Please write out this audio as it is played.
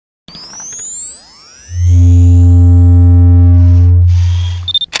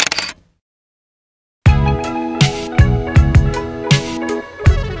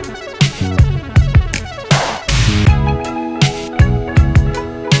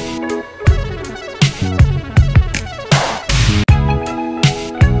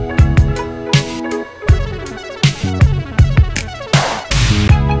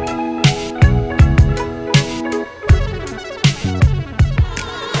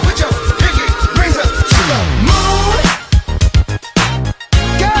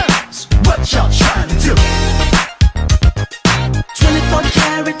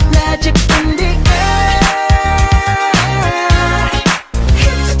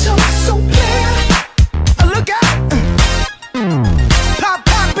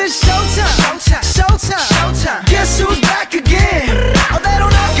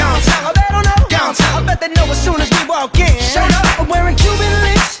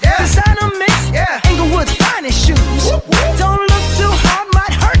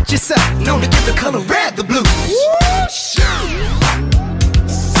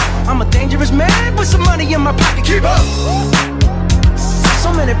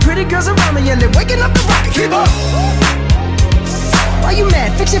pretty girls around me and they're waking up the rocket. Keep up. Why you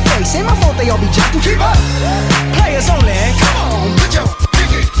mad? Fix your face. Ain't my fault they all be jocking. Keep up. Players only. Come on, put your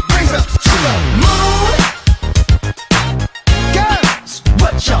pinky rings up to the moon. Girls,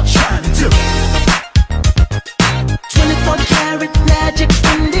 what y'all trying to do? 24 karat magic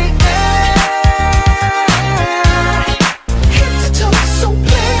in the air. Head to toe so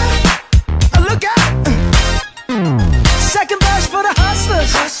clear. Look out. Second verse for the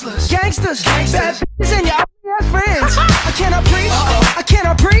hustlers, gangsters, bad bitches and your ass friends. I cannot preach, I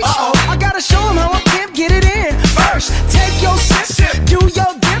cannot preach. I gotta show them how I pimp, get it in. First, take your sip, do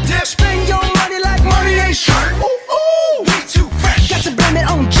your dip, spend your money like money ain't shit. Ooh, ooh, we too fresh. Got to blame it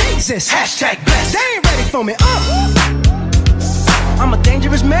on Jesus. Hashtag blessed. They ain't ready for me. I'm a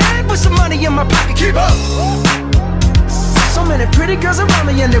dangerous man with some money in my pocket. Keep up. So many pretty girls around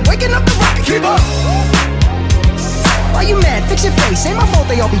me and they're waking up the rocket. Keep up. Why you mad? Fix your face. Ain't my fault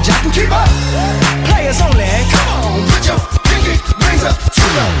they all be jocking. Keep up. Players only. Come on, put your pinky rings up to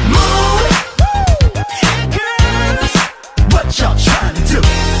the moon.